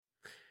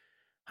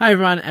Hi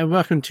everyone, and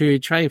welcome to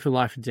Training for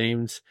Life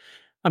Redeemed.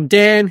 I'm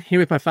Dan, here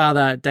with my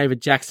father,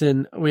 David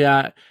Jackson. We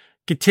are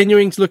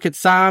continuing to look at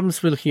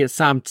Psalms. We're looking at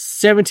Psalm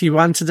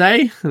 71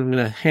 today. I'm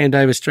going to hand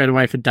over straight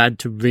away for Dad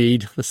to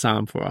read the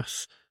Psalm for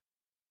us.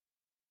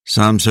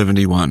 Psalm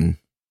 71.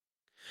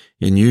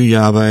 In you,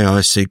 Yahweh, I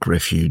seek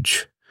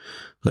refuge.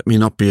 Let me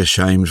not be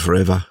ashamed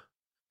forever.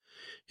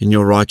 In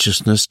your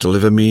righteousness,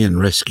 deliver me and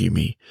rescue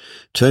me.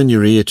 Turn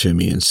your ear to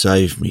me and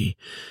save me.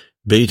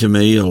 Be to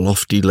me a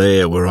lofty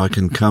lair where I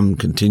can come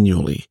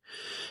continually.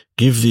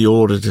 Give the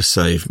order to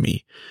save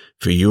me,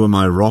 for you are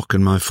my rock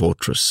and my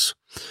fortress.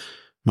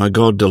 My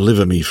God,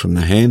 deliver me from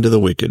the hand of the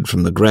wicked,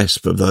 from the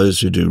grasp of those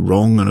who do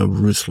wrong and are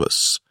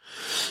ruthless.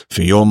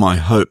 For you're my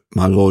hope,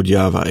 my Lord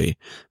Yahweh,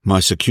 my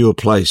secure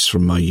place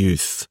from my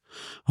youth.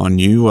 On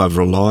you I've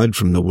relied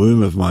from the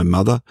womb of my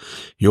mother.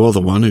 You're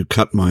the one who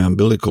cut my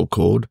umbilical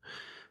cord.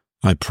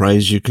 I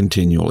praise you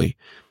continually.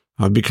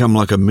 I've become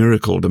like a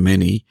miracle to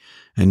many,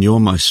 and you're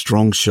my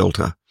strong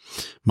shelter.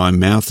 My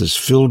mouth is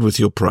filled with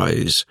your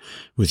praise,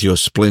 with your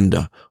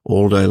splendor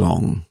all day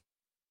long.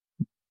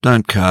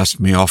 Don't cast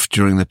me off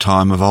during the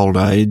time of old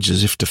age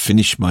as if to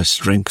finish my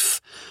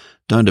strength.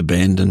 Don't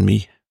abandon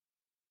me.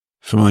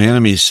 For my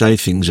enemies say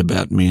things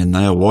about me, and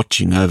they are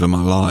watching over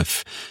my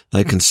life.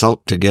 They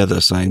consult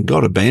together, saying,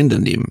 God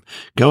abandoned him.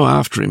 Go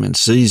after him and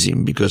seize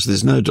him, because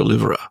there's no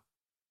deliverer.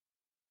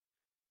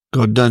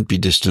 God, don't be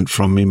distant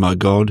from me, my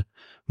God,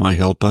 my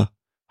helper.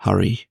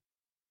 Hurry.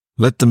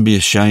 Let them be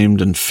ashamed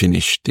and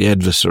finished, the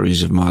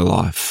adversaries of my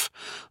life.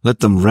 Let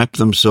them wrap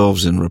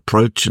themselves in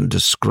reproach and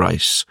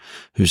disgrace,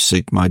 who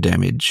seek my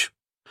damage.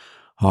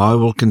 I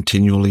will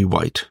continually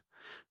wait,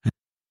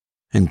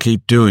 and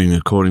keep doing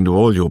according to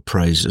all your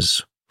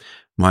praises.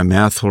 My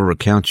mouth will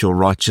recount your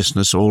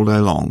righteousness all day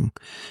long,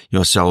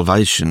 your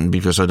salvation,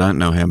 because I don't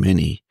know how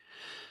many.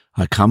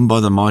 I come by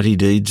the mighty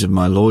deeds of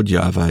my Lord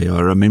Yahweh. I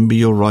remember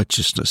your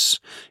righteousness,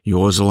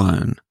 yours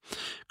alone.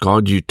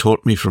 God, you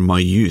taught me from my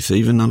youth,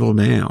 even until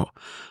now.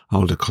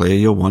 I'll declare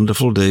your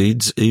wonderful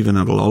deeds, even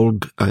until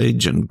old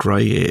age and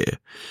grey hair.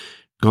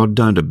 God,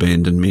 don't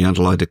abandon me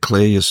until I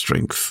declare your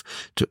strength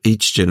to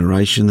each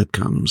generation that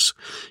comes,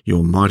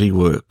 your mighty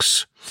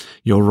works,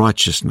 your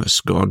righteousness,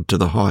 God, to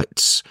the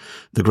heights,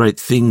 the great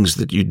things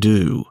that you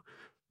do.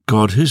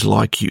 God, who's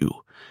like you?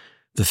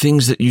 The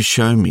things that you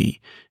show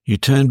me. You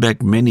turn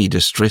back many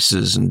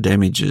distresses and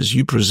damages.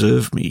 You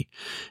preserve me.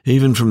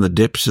 Even from the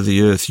depths of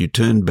the earth you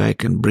turn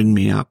back and bring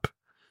me up.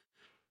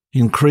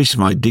 Increase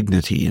my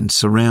dignity and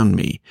surround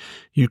me.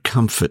 You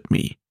comfort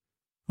me.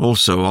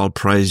 Also I'll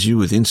praise you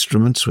with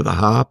instruments, with a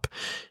harp.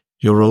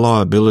 Your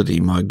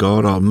reliability, my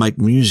God, I'll make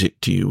music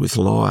to you with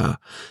lyre.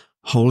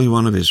 Holy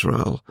One of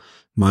Israel,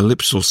 my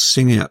lips will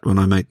sing out when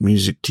I make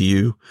music to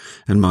you,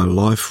 and my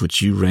life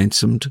which you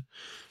ransomed.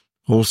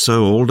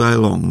 Also, all day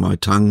long, my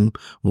tongue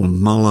will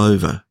mull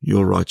over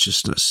your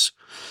righteousness.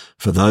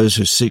 For those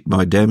who seek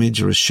my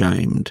damage are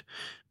ashamed,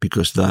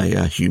 because they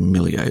are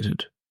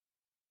humiliated.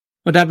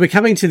 Well, Dad, we're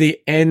coming to the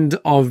end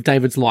of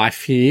David's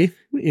life here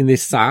in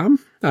this psalm.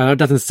 It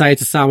doesn't say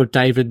it's a psalm of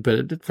David,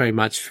 but it very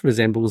much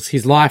resembles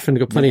his life, and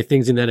got plenty of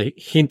things in there to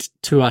hint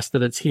to us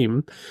that it's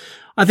him.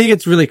 I think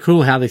it's really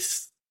cool how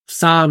this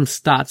psalm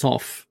starts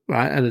off,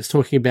 right? And it's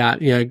talking about,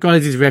 God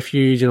is his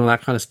refuge and all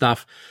that kind of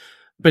stuff.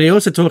 But he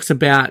also talks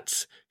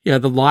about, the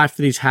life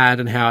that he's had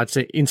and how it's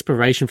an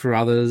inspiration for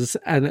others.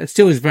 And it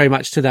still is very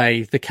much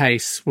today the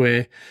case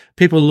where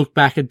people look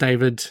back at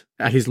David,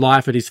 at his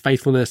life, at his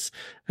faithfulness,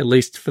 at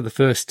least for the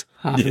first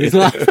half of his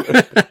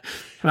life.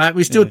 Right?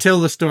 We still tell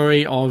the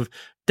story of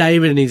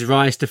David and his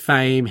rise to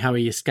fame, how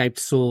he escaped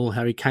Saul,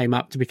 how he came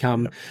up to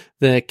become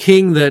the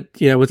king that,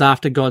 was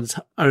after God's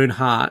own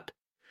heart.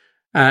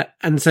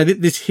 And so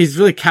he's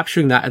really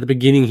capturing that at the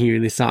beginning here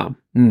in this psalm.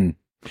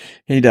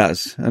 He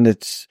does. And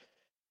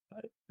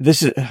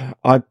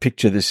I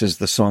picture this as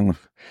the song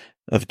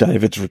of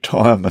David's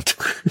retirement,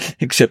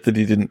 except that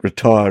he didn't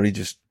retire. He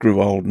just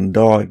grew old and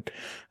died.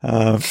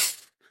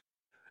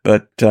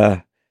 But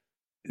the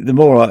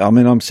more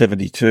I'm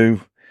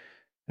 72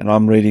 and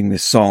I'm reading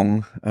this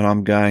song and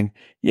I'm going,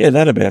 yeah,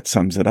 that about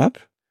sums it up.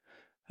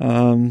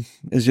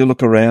 As you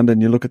look around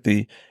and you look at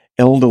the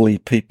elderly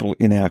people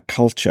in our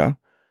culture,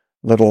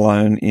 let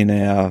alone in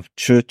our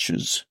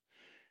churches,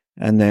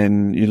 and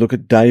then you look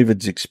at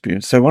David's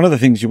experience. So one of the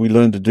things we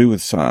learn to do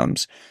with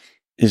Psalms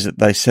is that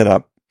they set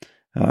up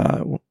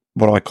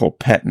what I call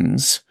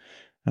patterns.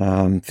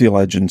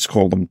 Theologians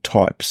call them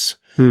types.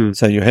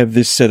 So you have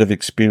this set of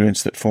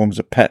experience that forms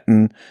a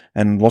pattern,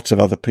 and lots of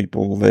other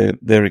people,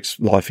 their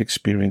life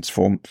experience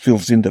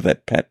fills into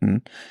that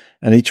pattern,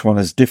 and each one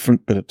is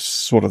different, but it's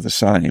sort of the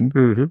same.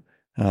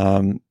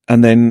 Mm-hmm.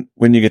 And then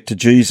when you get to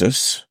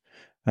Jesus,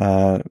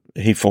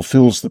 he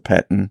fulfills the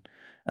pattern,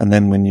 and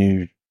then when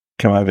you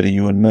come over to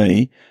you and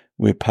me,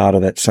 we're part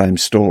of that same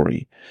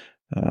story.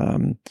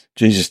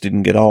 Jesus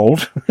didn't get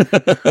old,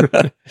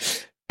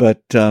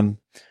 but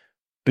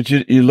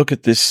you look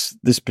at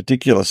this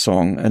particular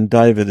song, and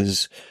David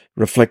is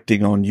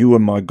reflecting on, you are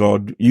my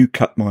God, you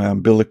cut my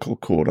umbilical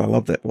cord. I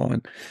love that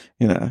line.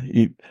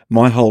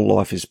 My whole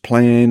life is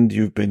planned.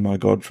 You've been my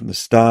God from the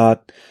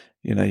start.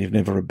 You've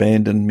never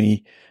abandoned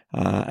me.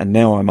 And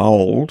now I'm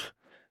old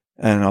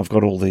and I've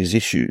got all these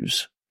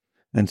issues.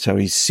 And so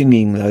he's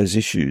singing those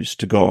issues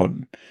to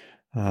God.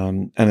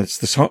 And it's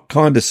the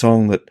kind of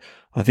song that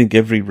I think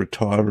every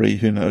retiree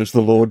who knows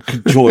the Lord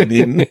could join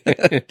in.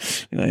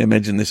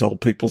 Imagine this old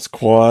people's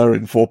choir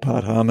in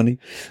 4-part harmony,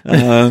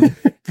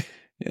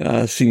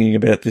 singing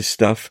about this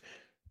stuff.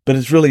 But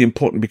it's really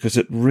important because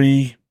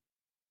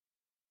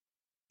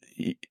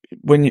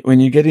when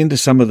you get into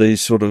some of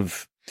these sort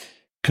of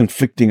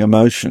conflicting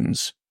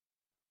emotions,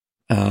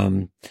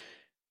 to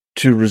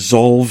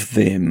resolve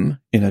them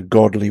in a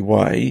godly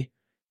way,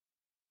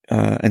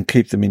 and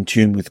keep them in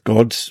tune with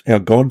how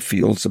God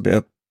feels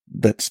about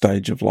that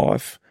stage of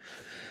life.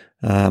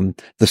 The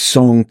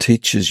song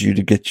teaches you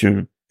to get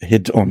your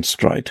head on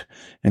straight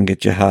and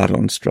get your heart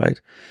on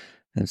straight.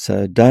 And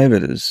so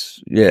David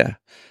is,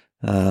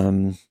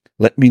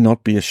 let me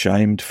not be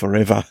ashamed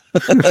forever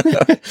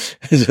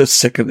is the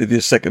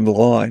second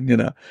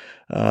line,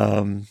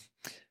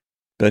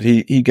 but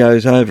he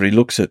goes over, he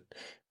looks at,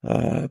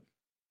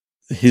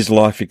 his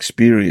life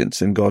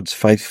experience and God's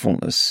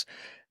faithfulness,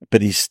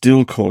 but he's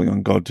still calling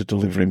on God to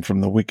deliver him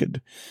from the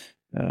wicked.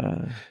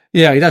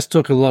 He does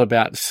talk a lot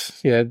about,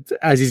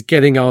 as he's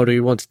getting older, he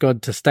wants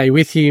God to stay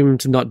with him,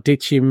 to not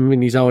ditch him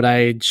in his old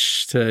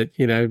age, to,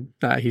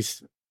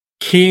 he's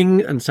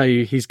king. And so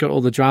he's got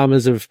all the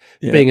dramas of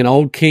being an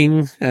old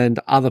king and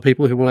other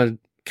people who want to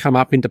come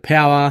up into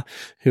power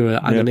who are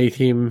underneath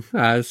him.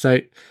 So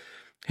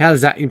how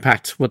does that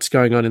impact what's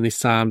going on in this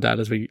psalm, Dad,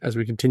 as we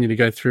continue to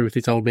go through with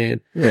this old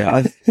man?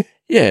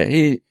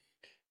 He,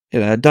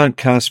 don't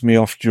cast me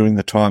off during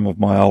the time of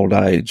my old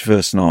age,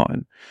 verse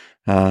 9.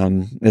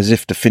 As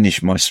if to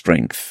finish my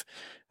strength.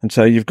 And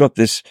so you've got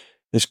this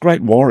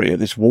great warrior,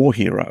 this war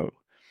hero.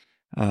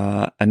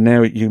 And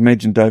now you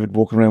imagine David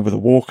walking around with a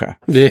walker.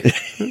 Yeah.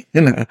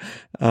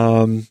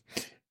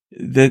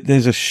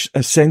 There's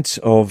a sense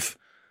of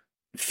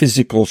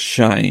physical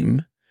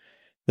shame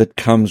that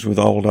comes with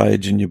old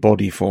age and your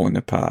body falling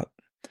apart.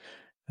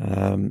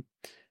 And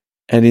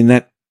in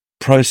that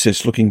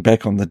process, looking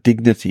back on the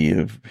dignity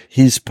of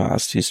his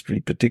past history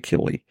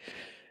particularly,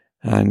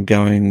 and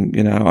going,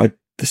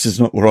 this is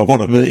not where I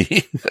want to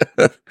be.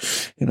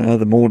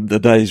 The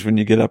days when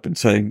you get up and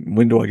say,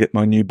 when do I get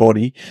my new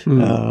body?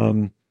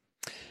 So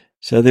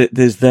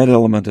there's that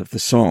element of the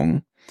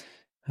song.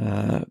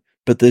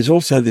 But there's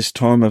also this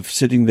time of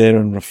sitting there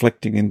and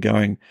reflecting and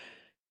going,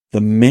 the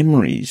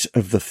memories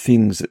of the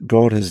things that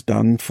God has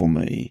done for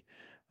me,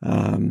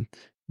 the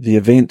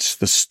events,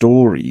 the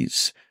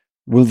stories,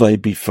 will they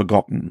be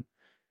forgotten?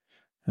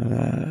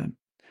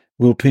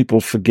 Will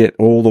people forget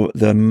all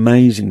the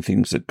amazing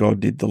things that God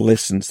did, the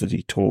lessons that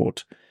he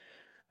taught?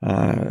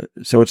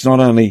 So it's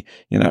not only,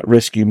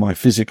 rescue my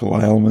physical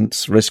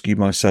ailments, rescue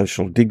my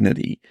social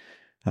dignity,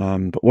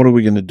 but what are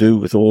we going to do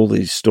with all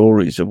these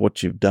stories of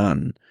what you've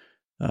done?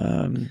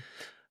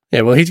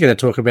 Well, he's going to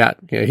talk about,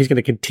 he's going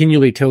to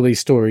continually tell these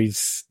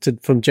stories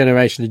from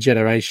generation to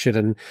generation.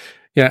 And,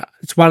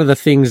 it's one of the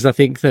things I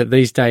think that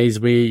these days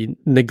we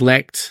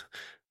neglect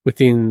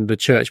within the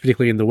church,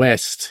 particularly in the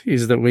West,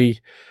 is that we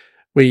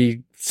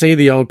see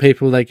the old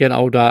people, they get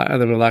older,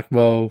 and then we're like,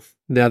 well,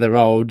 now they're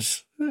old,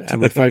 and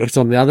we focus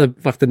on the other,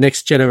 like the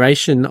next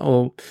generation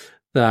or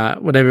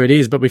whatever it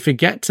is, but we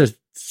forget to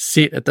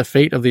sit at the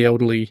feet of the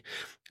elderly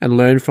and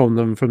learn from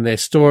them, from their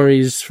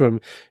stories,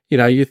 from,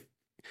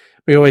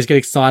 we always get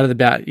excited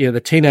about,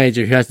 the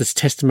teenager who has this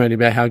testimony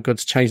about how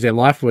God's changed their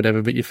life or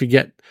whatever, but you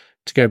forget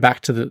to go back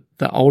to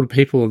the old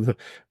people and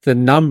the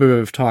number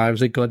of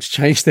times that God's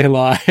changed their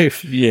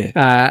life.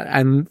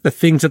 And the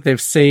things that they've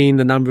seen,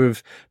 the number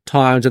of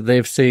times that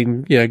they've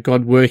seen,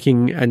 God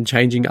working and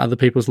changing other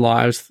people's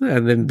lives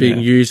and then being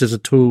used as a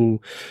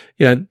tool.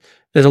 There's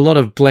a lot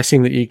of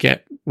blessing that you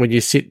get when you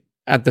sit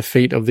at the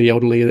feet of the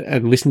elderly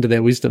and listen to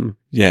their wisdom.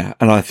 Yeah.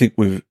 And I think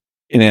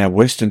in our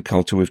Western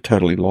culture, we've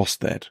totally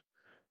lost that.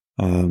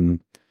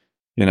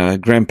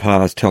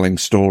 Grandpa's telling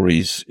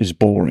stories is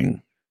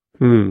boring.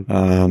 We've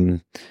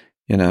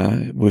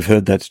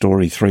heard that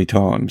story 3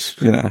 times,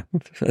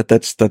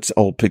 that's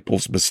old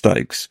people's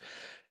mistakes,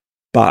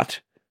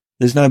 but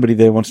there's nobody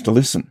there wants to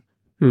listen.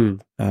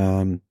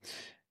 I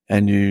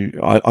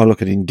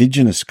look at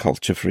Indigenous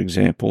culture, for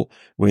example,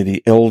 where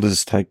the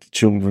elders take the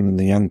children and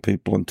the young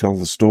people and tell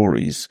the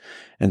stories,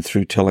 and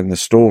through telling the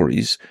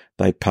stories,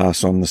 they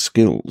pass on the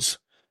skills,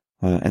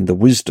 and the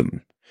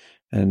wisdom.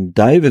 And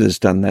David has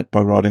done that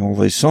by writing all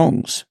these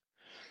songs.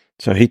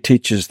 So he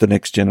teaches the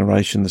next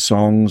generation the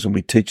songs, and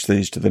we teach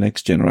these to the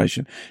next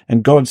generation.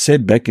 And God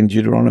said back in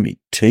Deuteronomy,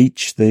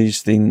 teach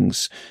these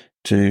things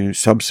to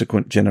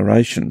subsequent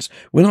generations.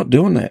 We're not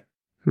doing that.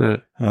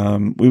 No.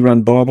 We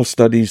run Bible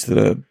studies that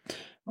are,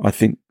 I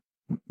think,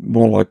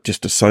 more like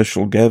just a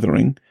social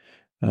gathering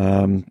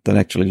than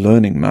actually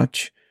learning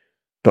much.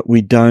 But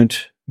we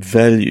don't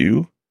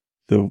value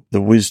the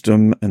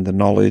wisdom and the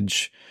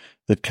knowledge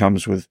that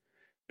comes with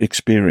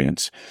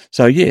experience.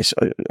 So yes,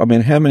 I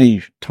mean, how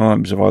many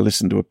times have I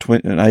listened to an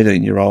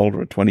 18-year-old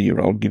or a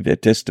 20-year-old give their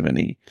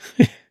testimony,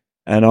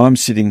 and I'm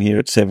sitting here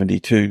at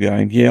 72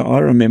 going, I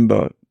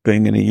remember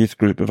being in a youth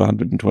group of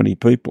 120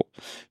 people.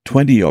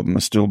 20 of them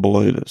are still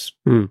believers.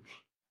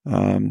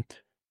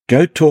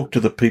 Go talk to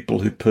the people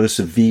who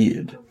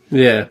persevered.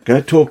 Yeah.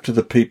 Go talk to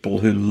the people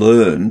who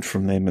learned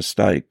from their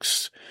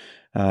mistakes.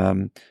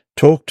 So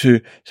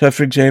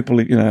for example,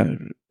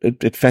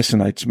 it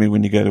fascinates me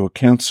when you go to a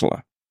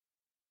counsellor.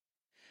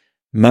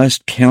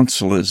 Most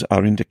counsellors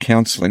are into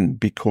counselling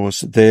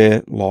because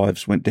their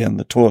lives went down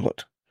the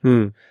toilet.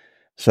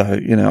 So,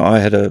 I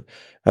had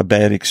a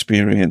bad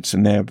experience,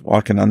 and now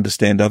I can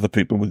understand other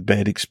people with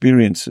bad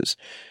experiences.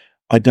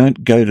 I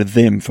don't go to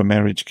them for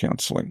marriage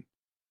counselling.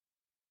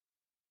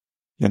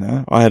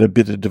 I had a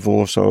bit of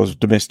divorce, I was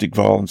domestic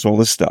violence, all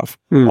this stuff.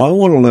 I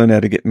want to learn how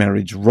to get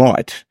marriage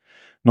right,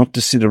 not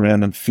to sit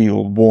around and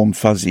feel warm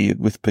fuzzy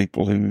with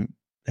people who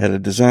had a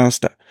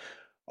disaster.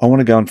 I want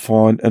to go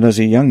and as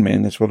a young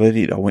man, that's what I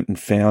did. I went and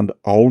found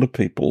older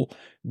people,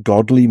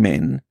 godly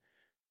men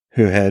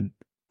who had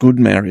good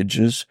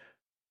marriages,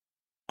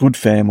 good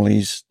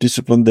families,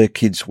 disciplined their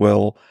kids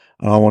well,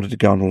 and I wanted to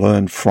go and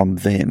learn from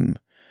them.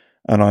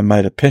 And I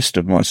made a pest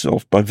of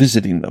myself by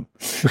visiting them.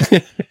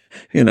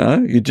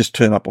 You just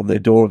turn up on their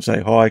door and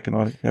say, "Hi, can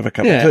I have a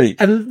cup of tea?"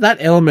 And that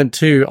element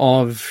too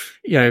of,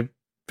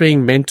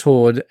 being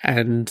mentored,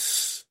 and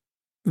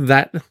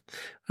that, I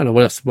don't know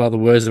what else, the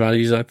words are,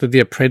 use like the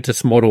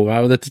apprentice model,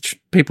 right? That's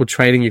people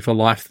training you for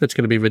life. That's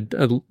going to be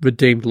a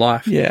redeemed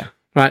life. Yeah.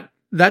 Right.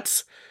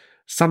 That's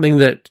something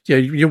that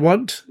you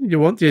want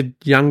your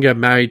younger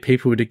married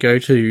people to go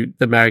to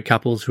the married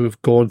couples who have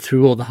gone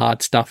through all the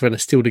hard stuff and are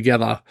still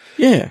together.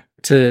 Yeah.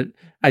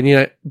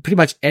 And pretty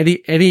much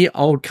any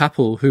old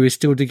couple who is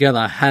still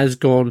together has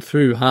gone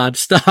through hard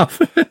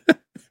stuff.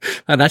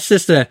 And that's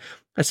just a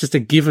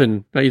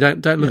given. But you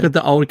don't look at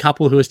the old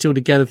couple who are still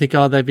together and think,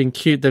 oh, they've been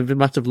cute, they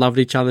must have loved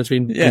each other, it's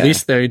been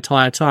bliss their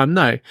entire time.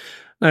 No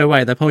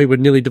way. They probably were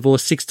nearly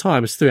divorced 6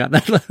 times throughout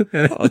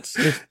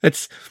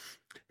that.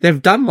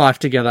 They've done life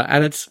together,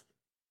 and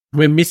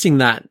we're missing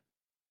that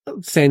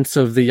sense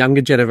of the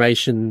younger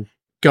generation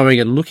going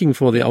and looking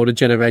for the older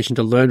generation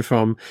to learn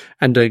from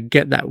and to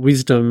get that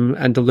wisdom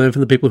and to learn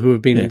from the people who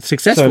have been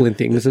successful in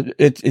things.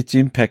 It's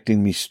impacting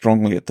me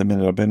strongly at the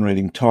minute. I've been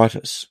reading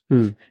Titus,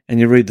 and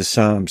you read the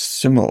Psalms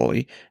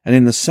similarly. And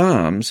in the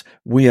Psalms,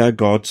 we are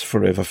God's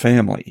forever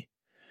family.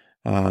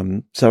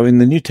 So in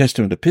the New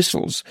Testament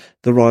epistles,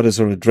 the writers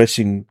are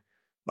addressing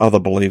other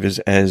believers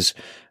as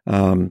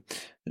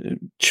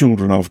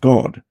children of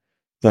God.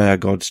 They are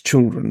God's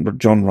children. But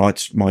John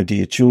writes, "My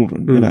dear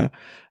children,"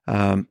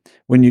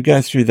 when you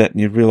go through that and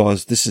you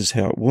realize this is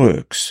how it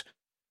works,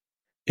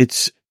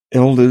 it's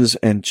elders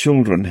and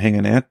children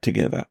hanging out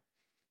together.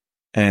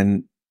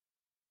 And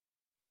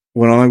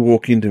when I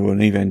walk into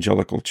an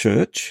evangelical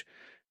church,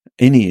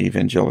 any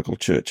evangelical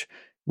church,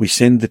 we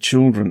send the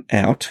children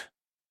out.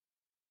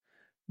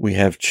 We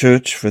have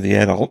church for the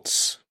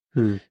adults.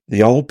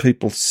 The old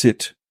people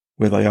sit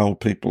where the old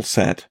people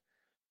sat,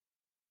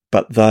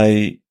 but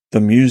the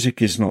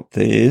music is not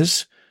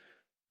theirs.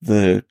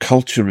 The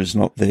culture is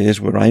not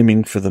theirs. We're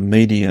aiming for the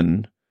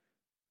median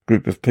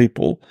group of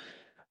people.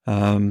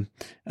 And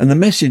the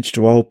message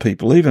to old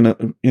people,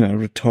 even,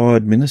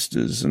 retired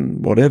ministers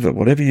and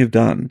whatever you've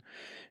done,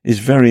 is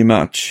very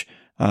much,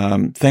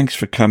 thanks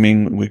for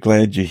coming. We're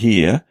glad you're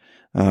here.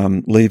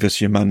 Leave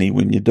us your money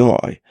when you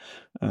die.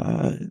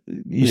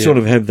 You sort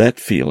of have that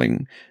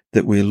feeling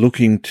that we're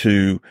looking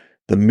to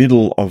the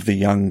middle of the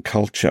young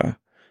culture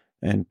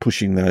and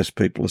pushing those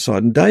people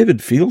aside. And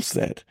David feels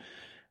that.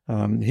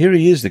 Here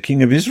he is, the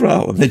King of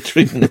Israel, and they're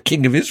treating the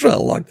King of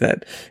Israel like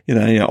that.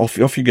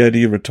 Off you go to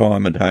your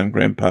retirement home,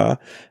 Grandpa.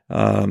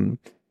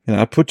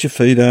 Put your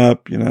feet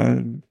up,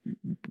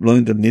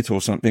 learn to knit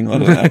or something, I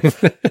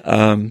don't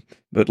know.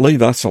 But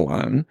leave us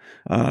alone,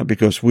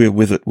 because we're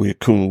with it, we're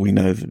cool, we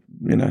know that,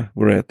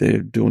 we're out there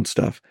doing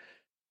stuff.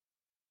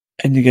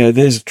 And you go,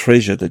 there's a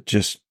treasure that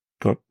just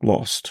got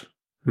lost.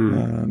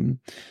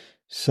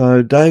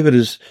 So David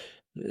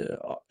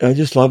I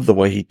just love the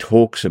way he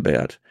talks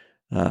about,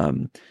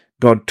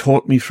 God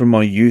taught me from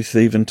my youth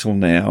even till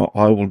now.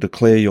 I will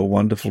declare your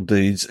wonderful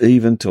deeds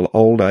even till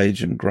old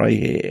age and grey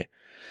hair.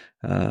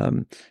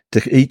 To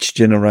each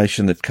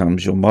generation that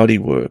comes, your mighty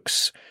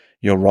works,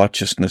 your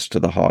righteousness to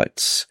the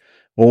heights,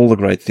 all the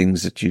great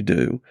things that you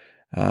do.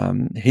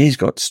 He's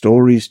got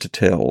stories to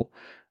tell.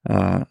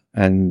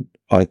 And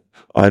I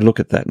look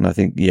at that and I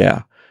think,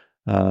 yeah.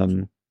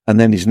 And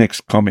then his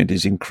next comment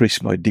is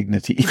increase my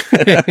dignity.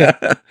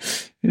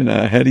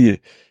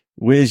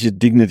 Where's your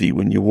dignity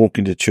when you walk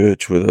into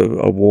church with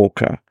a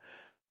walker?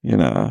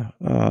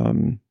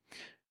 And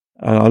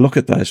I look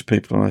at those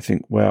people and I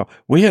think, wow,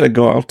 we had a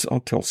guy,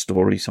 I'll tell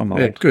stories. I'm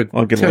old. Yeah, good.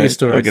 I'll get away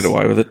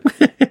with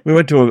it. We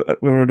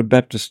were at a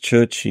Baptist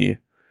church here,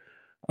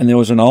 and there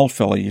was an old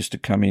fella who used to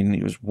come in.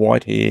 He was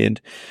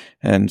white-haired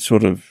and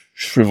sort of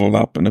shriveled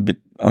up and a bit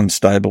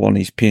unstable on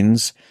his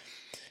pins.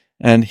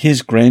 And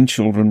his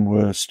grandchildren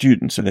were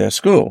students at our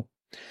school.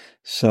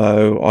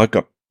 So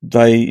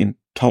they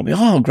told me,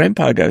 oh,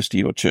 Grandpa goes to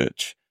your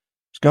church.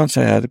 Let's go and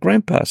say hi to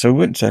Grandpa. So we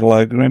went and said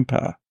hello to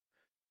Grandpa.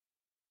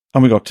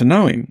 And we got to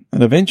know him.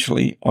 And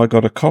eventually I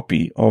got a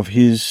copy of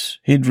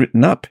he'd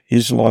written up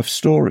his life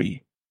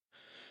story.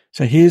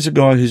 So here's a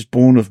guy who's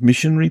born of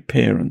missionary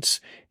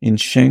parents in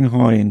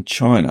Shanghai in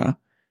China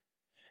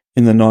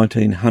in the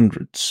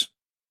 1900s.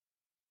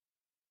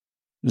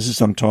 This is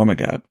some time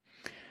ago.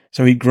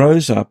 So he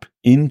grows up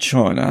in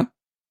China.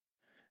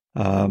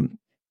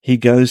 He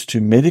goes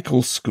to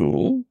medical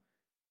school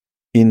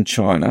in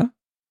China.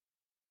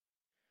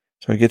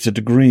 So he gets a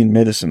degree in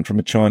medicine from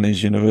a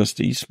Chinese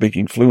university,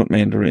 speaking fluent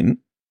Mandarin.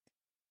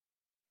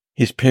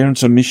 His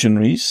parents are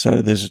missionaries,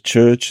 so there's a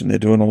church and they're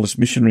doing all this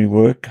missionary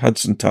work,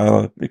 Hudson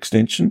Taylor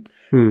Extension.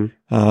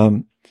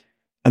 And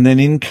then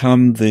in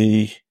come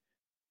the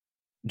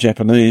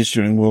Japanese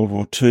during World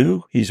War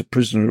II. He's a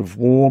prisoner of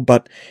war,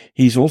 but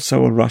he's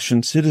also a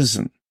Russian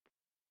citizen.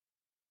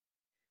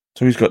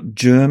 So he's got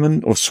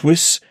German or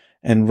Swiss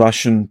and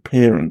Russian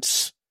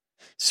parents.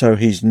 So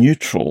he's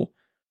neutral.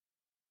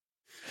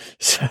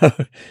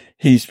 So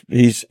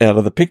he's out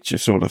of the picture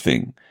sort of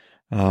thing.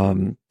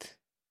 And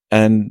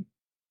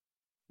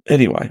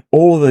anyway,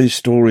 all of these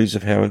stories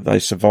of how they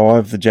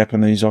survived the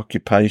Japanese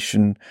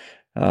occupation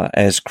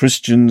as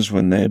Christians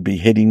when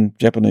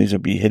Japanese are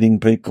beheading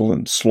people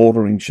and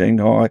slaughtering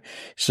Shanghai,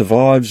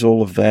 survives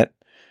all of that.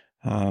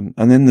 And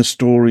then the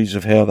stories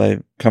of how they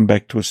come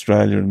back to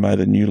Australia and made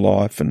a new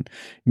life and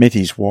met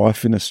his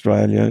wife in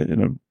Australia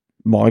in a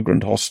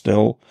migrant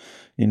hostel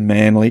in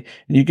Manly.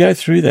 And you go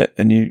through that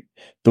and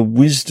the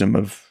wisdom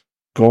of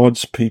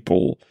God's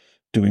people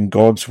doing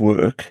God's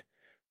work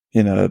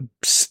in a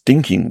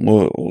stinking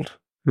world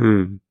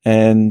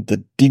and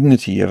the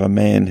dignity of a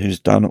man who's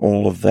done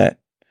all of that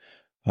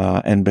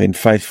and been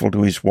faithful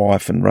to his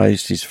wife and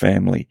raised his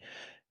family.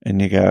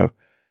 And you go,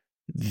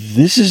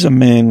 this is a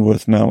man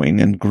worth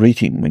knowing and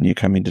greeting when you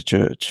come into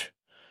church.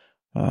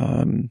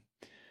 And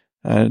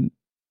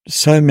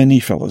so many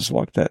fellas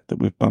like that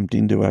we've bumped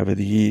into over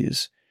the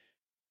years.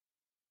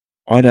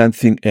 I don't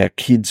think our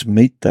kids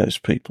meet those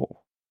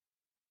people.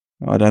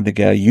 I don't think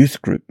our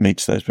youth group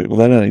meets those people.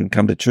 They don't even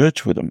come to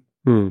church with them.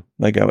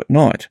 They go at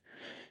night.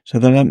 So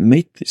they don't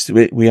meet this.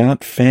 We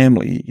aren't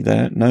family. They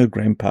don't know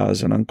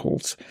grandpas and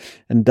uncles.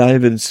 And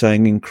David's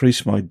saying,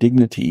 increase my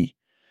dignity,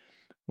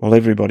 while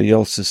everybody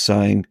else is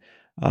saying,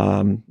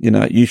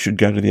 you should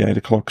go to the 8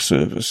 o'clock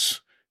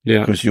service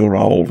because you're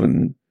old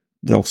and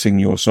they'll sing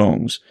your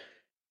songs.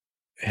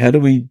 How do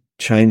we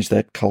change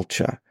that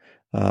culture?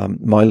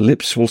 My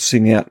lips will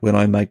sing out when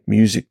I make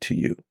music to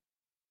you.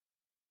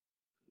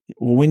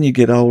 Well, when you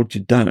get old,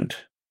 you don't,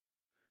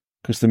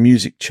 because the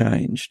music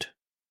changed.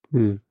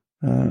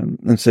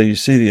 And so you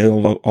see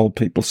the old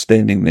people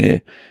standing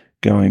there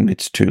going,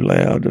 it's too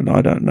loud and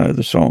I don't know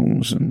the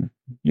songs. And,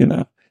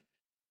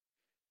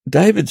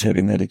 David's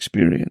having that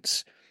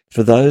experience.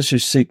 For those who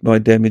seek my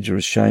damage are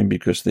ashamed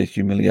because they're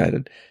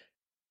humiliated.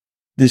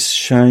 This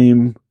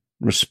shame,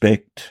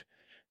 respect,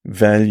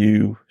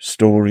 value,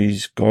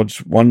 stories,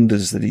 God's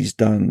wonders that he's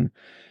done.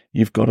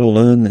 You've got to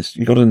learn this.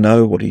 You've got to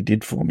know what he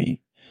did for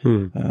me.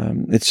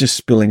 It's just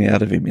spilling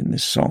out of him in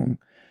this song.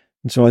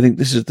 And so I think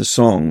this is the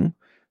song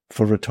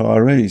for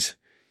retirees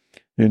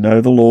who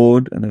know the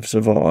Lord and have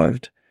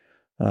survived.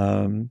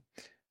 And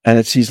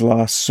it's his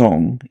last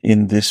song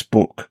in this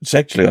book. It's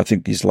actually, I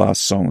think, his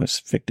last song is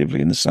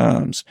effectively in the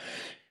Psalms.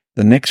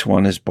 The next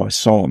one is by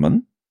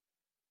Solomon,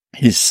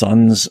 his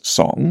son's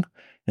song,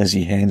 as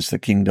he hands the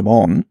kingdom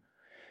on.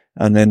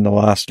 And then the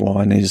last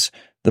line is,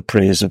 the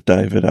prayers of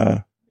David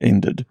are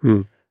ended.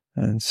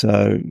 And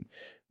so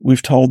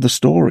we've told the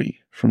story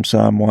from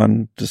Psalm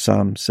 1 to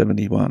Psalm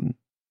 71.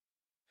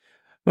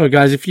 Well,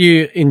 guys, if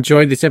you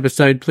enjoyed this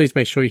episode, please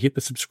make sure you hit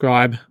the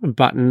subscribe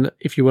button.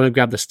 If you want to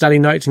grab the study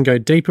notes and go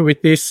deeper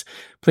with this,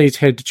 please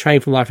head to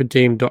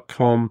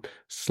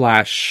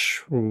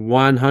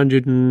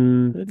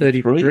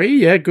trainforliferedeemed.com/133.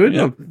 Yeah, good.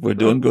 Yeah, we're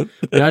doing good.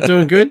 We are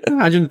doing good.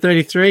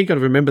 133. Got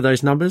to remember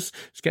those numbers.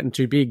 It's getting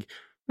too big.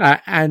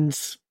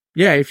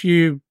 If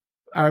you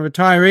are a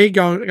retiree,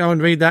 go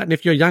and read that. And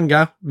if you're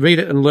younger, read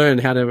it and learn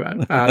how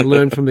to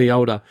learn from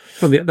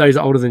those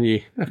older than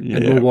you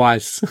and more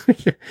wise. All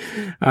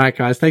right,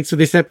 guys. Thanks for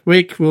this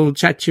week. We'll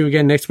chat to you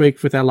again next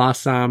week with our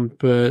last psalm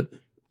for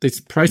this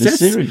process.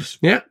 This series.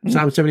 Yeah.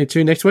 Psalm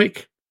 72 next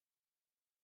week.